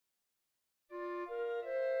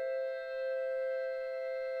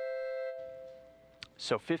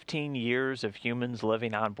So 15 years of humans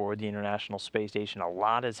living on board the International Space Station. A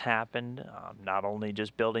lot has happened, not only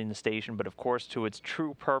just building the station, but of course to its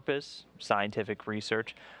true purpose, scientific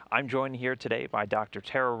research. I'm joined here today by Dr.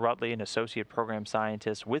 Tara Ruttley, an Associate Program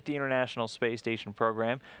Scientist with the International Space Station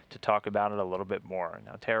program, to talk about it a little bit more.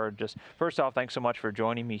 Now, Tara, just first off, thanks so much for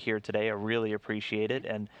joining me here today. I really appreciate it.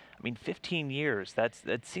 And I mean, 15 years, that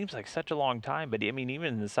seems like such a long time, but I mean,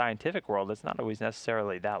 even in the scientific world, it's not always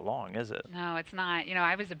necessarily that long, is it? No, it's not. You know,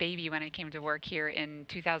 I was a baby when I came to work here in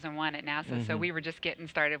 2001 at NASA, so Hmm. we were just getting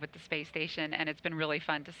started with the space station, and it's been really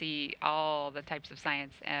fun to see all the types of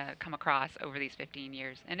science come across over these 15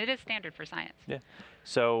 years. And it is standard for science. Yeah.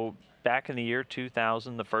 So back in the year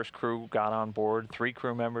 2000, the first crew got on board, 3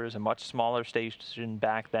 crew members, a much smaller station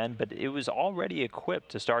back then, but it was already equipped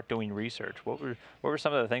to start doing research. What were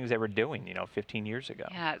some of the things they were doing, 15 years ago?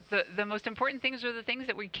 Yeah, the most important things are the things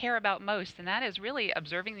that we care about most, and that is really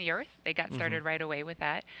observing the Earth. They got Hmm. started right away with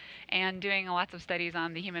that, and doing lots of studies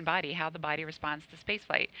on the human body, how the body responds to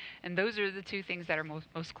spaceflight. And those are the two things that are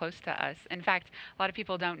most close to us. In fact, a lot of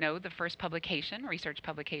people don't know the first publication, research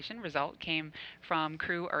publication result came from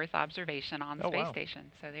crew Earth observation on the Oh, space wow.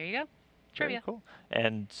 station. So there you go. Very Trivia. cool.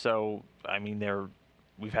 And so, I mean,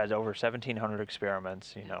 we've had over 1,700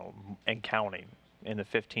 experiments, Yeah. and counting in the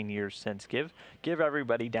 15 years since. Give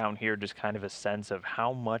everybody down here just kind of a sense of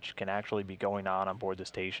how much can actually be going on board the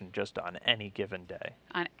station just on any given day.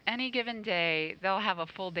 On any given day, they'll have a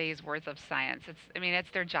full day's worth of science. I mean,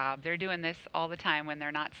 it's their job. They're doing this all the time when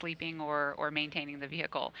they're not sleeping or maintaining the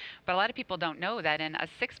vehicle. But a lot of people don't know that in a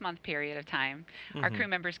 6-month period of time, our Hmm. crew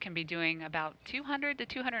members can be doing about 200 to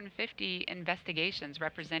 250 investigations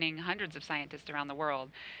representing hundreds of scientists around the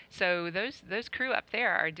world. So those crew up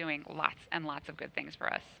there are doing lots and lots of good things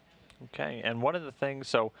for us. Okay, and one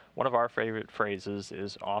of our favorite phrases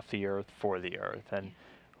is off the earth for the earth. Yeah. And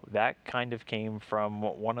that kind of came from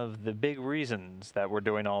one of the big reasons that we're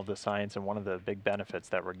doing all this science and one of the big benefits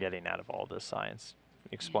that we're getting out of all this science.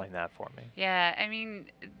 Yeah. Explain that for me. Yeah, I mean,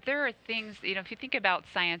 there are things, if you think about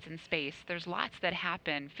science and space, there's lots that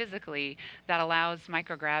happen physically that allows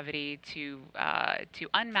microgravity to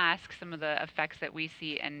unmask some of the effects that we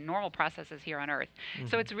see in normal processes here on Earth.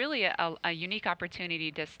 So Hmm. it's really a unique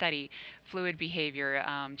opportunity to study fluid behavior,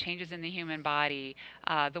 changes in the human body,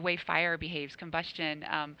 the way fire behaves, combustion,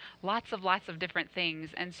 lots of different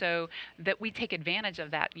things. And so that we take advantage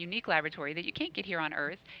of that unique laboratory that you can't get here on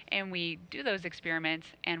Earth, and we do those experiments,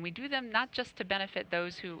 and we do them not just to benefit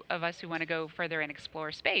those of us who want to go further and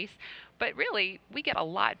explore space, but really we get a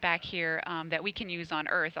lot back here that we can use on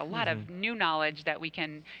Earth, a lot Hmm. of new knowledge that we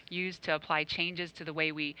can use to apply changes to the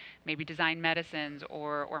way we maybe design medicines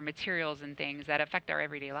or materials and things that affect our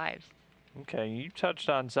everyday lives. Okay, you touched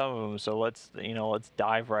on some of them, so let's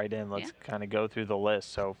dive right in. Yeah. Let's kind of go through the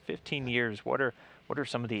list. So 15 years, what are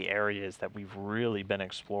some of the areas that we've really been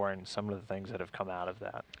exploring, some of the things that have come out of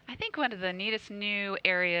that? I think one of the neatest new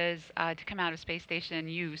areas to come out of space station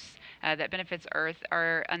use that benefits Earth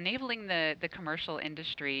are enabling the commercial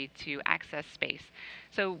industry to access space.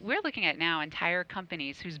 So we're looking at now entire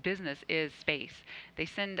companies whose business is space. They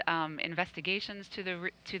send investigations to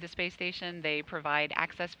the space station. They provide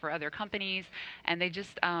access for other companies, and they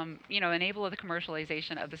just enable the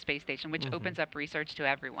commercialization of the space station, which Hmm. opens up research to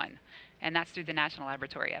everyone, and that's through the national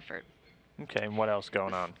laboratory effort. Okay, and what else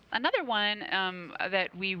going on? Another one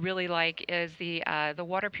that we really like is the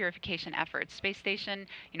water purification efforts. Space station,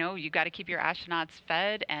 you got to keep your astronauts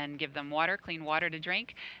fed and give them water, clean water to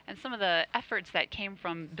drink. And some of the efforts that came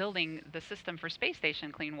from building the system for space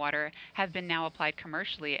station clean water have been now applied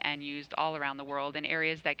commercially and used all around the world in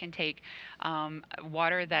areas that can take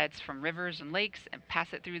water that's from rivers and lakes and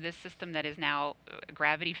pass it through this system that is now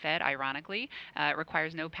gravity fed. Ironically, it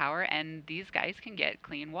requires no power, and these guys can get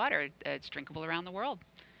clean water. It's drinkable around the world.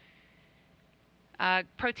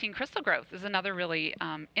 Protein crystal growth is another really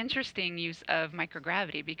interesting use of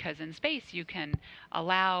microgravity because in space you can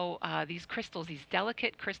allow these crystals, these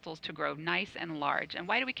delicate crystals, to grow nice and large. And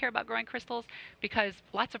why do we care about growing crystals? Because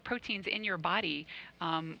lots of proteins in your body,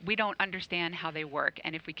 we don't understand how they work.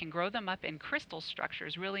 And if we can grow them up in crystal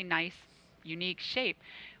structures, really nice, unique shape,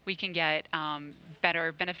 we can get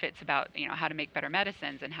better benefits about how to make better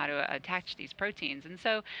medicines and how to attach these proteins. And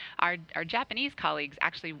so our Japanese colleagues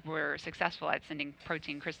actually were successful at sending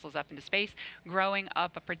protein crystals up into space, growing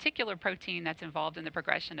up a particular protein that's involved in the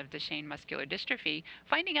progression of Duchenne muscular dystrophy,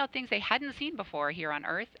 finding out things they hadn't seen before here on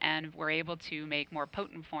Earth, and were able to make more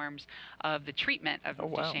potent forms of the treatment of Oh,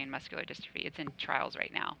 wow. Duchenne muscular dystrophy. It's in trials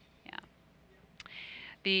right now. Yeah.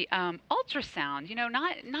 The ultrasound,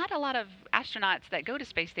 not a lot of astronauts that go to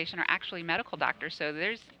space station are actually medical doctors, so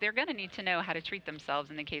they're going to need to know how to treat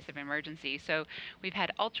themselves in the case of emergency. So we've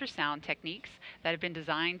had ultrasound techniques that have been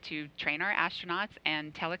designed to train our astronauts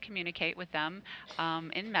and telecommunicate with them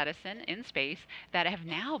in medicine in space that have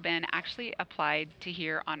now been actually applied to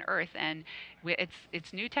here on Earth. And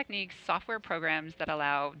it's new techniques, software programs that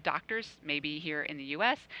allow doctors, maybe here in the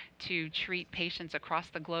U.S., to treat patients across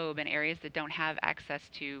the globe in areas that don't have access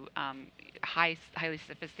to highly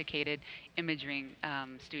sophisticated imaging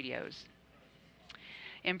studios.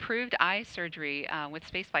 Improved eye surgery with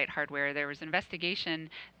spaceflight hardware. There was an investigation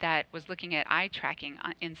that was looking at eye tracking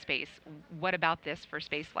in space. What about this for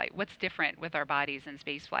spaceflight? What's different with our bodies in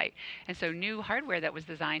spaceflight? And so, new hardware that was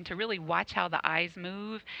designed to really watch how the eyes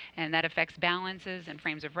move, and that affects balances and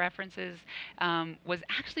frames of references, was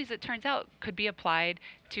actually, as it turns out, could be applied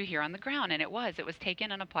to here on the ground. And it was. It was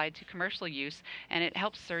taken and applied to commercial use, and it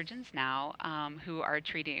helps surgeons now who are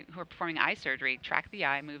performing eye surgery track the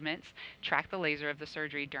eye movements, track the laser of the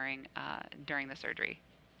surgery during the surgery.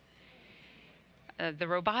 The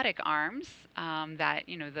robotic arms that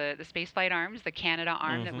the spaceflight arms, the Canada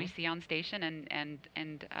arm that we Mm-hmm. see on station, and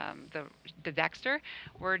the Dexter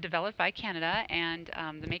were developed by Canada, and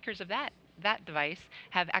the makers of that device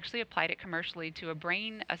have actually applied it commercially to a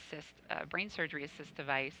brain surgery assist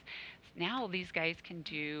device. Now these guys can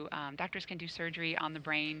do, doctors can do surgery on the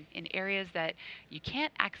brain in areas that you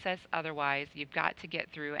can't access otherwise. You've got to get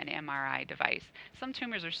through an MRI device. Some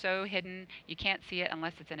tumors are so hidden you can't see it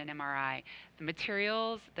unless it's in an MRI. The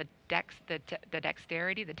materials, the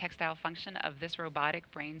dexterity, the textile function of this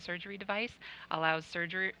robotic brain surgery device allows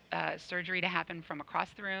surgery to happen from across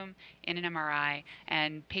the room in an MRI,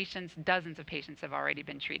 and dozens of patients have already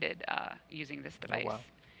been treated using this Oh, device. wow.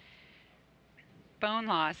 Bone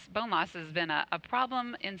loss has been a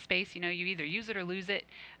problem in space. You either use it or lose it.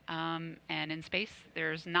 And in space,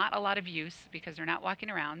 there's not a lot of use because they're not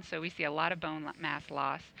walking around. So we see a lot of bone mass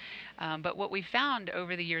loss. But what we found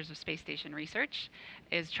over the years of space station research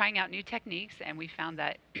is trying out new techniques. And we found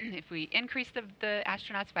that if we increase the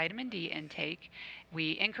astronauts' vitamin D intake,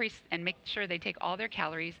 we increase and make sure they take all their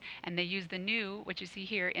calories, and they use the new, what you see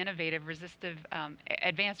here, innovative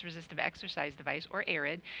advanced resistive exercise device, or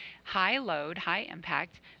ARID, high load, high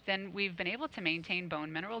impact, then we've been able to maintain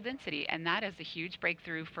bone mineral density. And that is a huge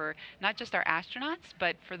breakthrough for not just our astronauts,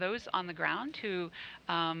 but for those on the ground who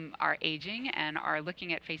are aging and are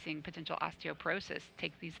looking at facing potential osteoporosis.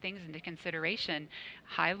 Take these things into consideration.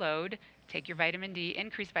 High load, take your vitamin D,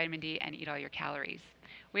 increase vitamin D, and eat all your calories.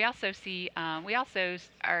 We also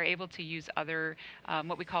are able to use other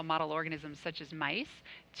what we call model organisms, such as mice,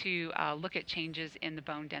 to look at changes in the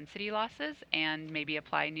bone density losses and maybe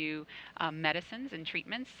apply new medicines and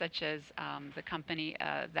treatments, such as the company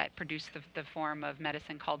that produced the form of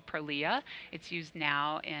medicine called Prolia. It's used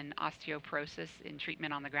now in osteoporosis in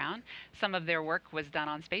treatment on the ground. Some of their work was done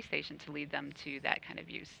on space station to lead them to that kind of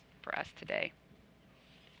use for us today.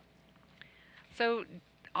 So,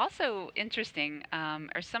 also interesting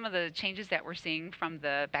are some of the changes that we're seeing from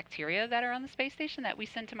the bacteria that are on the space station that we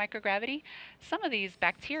send to microgravity. Some of these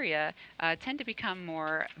bacteria tend to become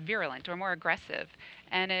more virulent or more aggressive,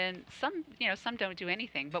 and in some don't do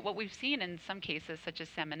anything. But what we've seen in some cases, such as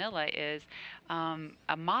Salmonella, is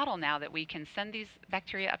a model now that we can send these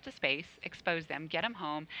bacteria up to space, expose them, get them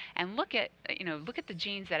home, and look at the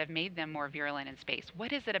genes that have made them more virulent in space.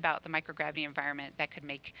 What is it about the microgravity environment that could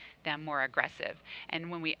make them more aggressive? And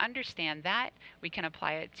when we understand that, we can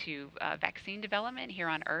apply it to vaccine development here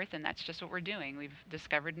on Earth, and that's just what we're doing. We've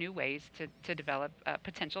discovered new ways to develop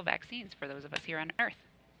potential vaccines for those of us here on Earth.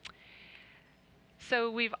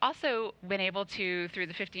 So we've also been able to, through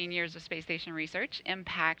the 15 years of space station research,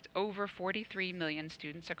 impact over 43 million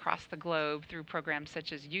students across the globe through programs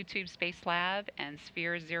such as YouTube Space Lab and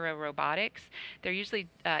Sphere Zero Robotics. They're usually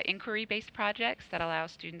inquiry-based projects that allow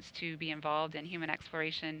students to be involved in human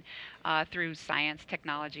exploration through science,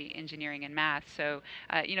 technology, engineering, and math. So,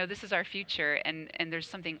 this is our future, and there's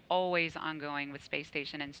something always ongoing with space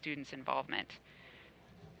station and students' involvement.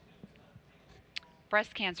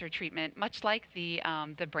 Breast cancer treatment, much like the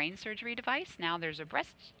brain surgery device. Now there's a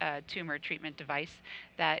breast tumor treatment device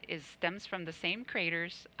that stems from the same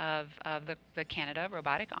creators of the Canada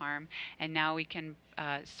robotic arm, and now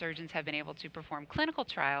surgeons have been able to perform clinical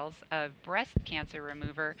trials of breast cancer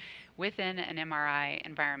remover within an MRI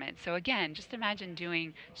environment. So again, just imagine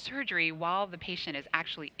doing surgery while the patient is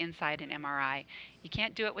actually inside an MRI. You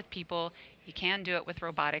can't do it with people. You can do it with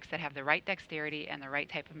robotics that have the right dexterity and the right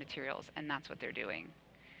type of materials, and that's what they're doing.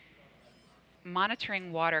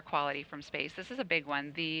 monitoring water quality from space. This is a big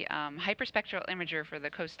one. The hyperspectral imager for the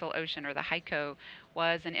coastal ocean, or the HICO,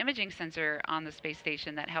 was an imaging sensor on the space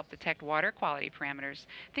station that helped detect water quality parameters.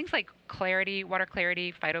 Things like clarity, water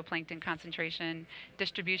clarity, phytoplankton concentration,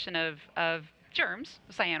 distribution of germs,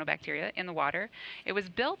 cyanobacteria, in the water. It was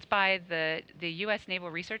built by the U.S. Naval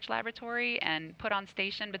Research Laboratory and put on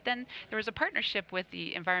station, but then there was a partnership with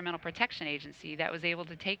the Environmental Protection Agency that was able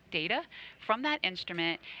to take data from that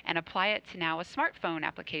instrument and apply it to now a smartphone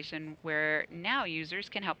application where now users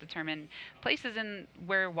can help determine places in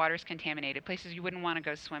where water is contaminated, places you wouldn't want to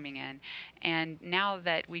go swimming in. And now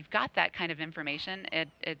that we've got that kind of information, it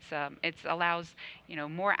allows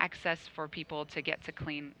more access for people to get to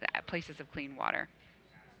clean places of clean water.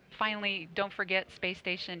 Finally, don't forget, Space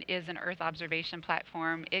Station is an Earth observation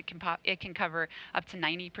platform. It can cover up to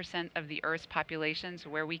 90% of the Earth's population, so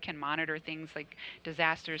where we can monitor things like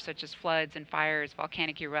disasters such as floods and fires,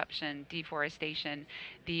 volcanic eruption, deforestation.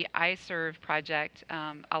 The iServe project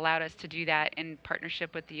allowed us to do that in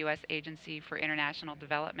partnership with the U.S. Agency for International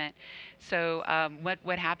Development. So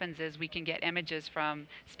what happens is we can get images from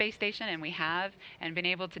Space Station, and we have, and been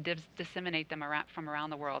able to disseminate them from around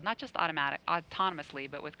the world, not just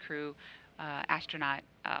autonomously, but with crew astronaut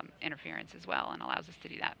interference as well, and allows us to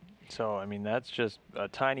do that. So, I mean, that's just a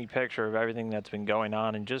tiny picture of everything that's been going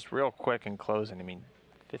on. And just real quick in closing, I mean,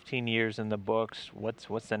 15 years in the books. What's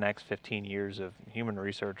the next 15 years of human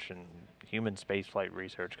research and human spaceflight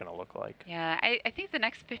research going to look like? Yeah, I think the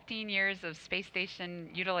next 15 years of space station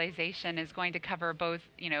utilization is going to cover both,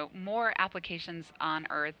 more applications on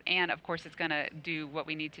Earth, and of course, it's going to do what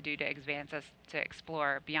we need to do to advance us to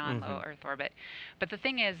explore beyond low Earth orbit. But the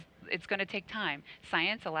thing is, it's going to take time.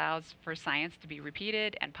 Science allows for science to be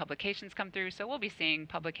repeated, and publications come through. So we'll be seeing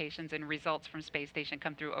publications and results from space station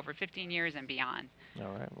come through over 15 years and beyond.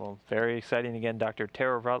 All right. Well, very exciting. Again, Dr.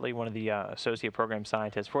 Tara Ruttley, one of the Associate Program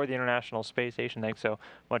Scientists for the International Space Station. Thanks so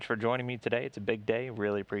much for joining me today. It's a big day.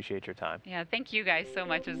 Really appreciate your time. Yeah, thank you guys so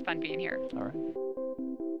much. It was fun being here. All right.